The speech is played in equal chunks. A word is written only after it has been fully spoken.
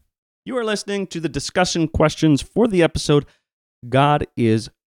You are listening to the discussion questions for the episode, God is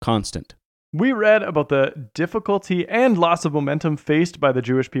Constant. We read about the difficulty and loss of momentum faced by the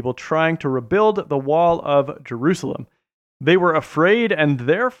Jewish people trying to rebuild the wall of Jerusalem. They were afraid and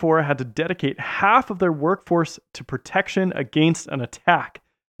therefore had to dedicate half of their workforce to protection against an attack,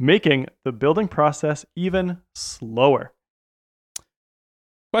 making the building process even slower.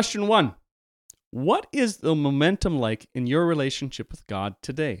 Question 1. What is the momentum like in your relationship with God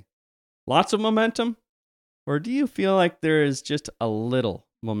today? Lots of momentum? Or do you feel like there is just a little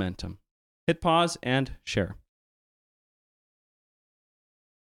momentum? Hit pause and share.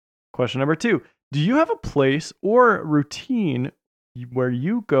 Question number 2. Do you have a place or routine where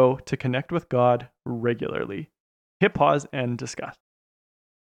you go to connect with God regularly? Hit pause and discuss.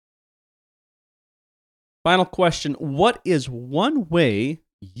 Final question. What is one way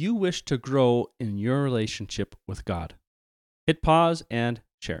you wish to grow in your relationship with God? Hit pause and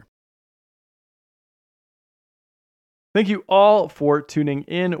share. Thank you all for tuning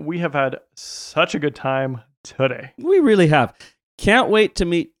in. We have had such a good time today. We really have. Can't wait to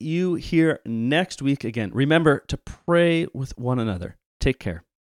meet you here next week again. Remember to pray with one another. Take care.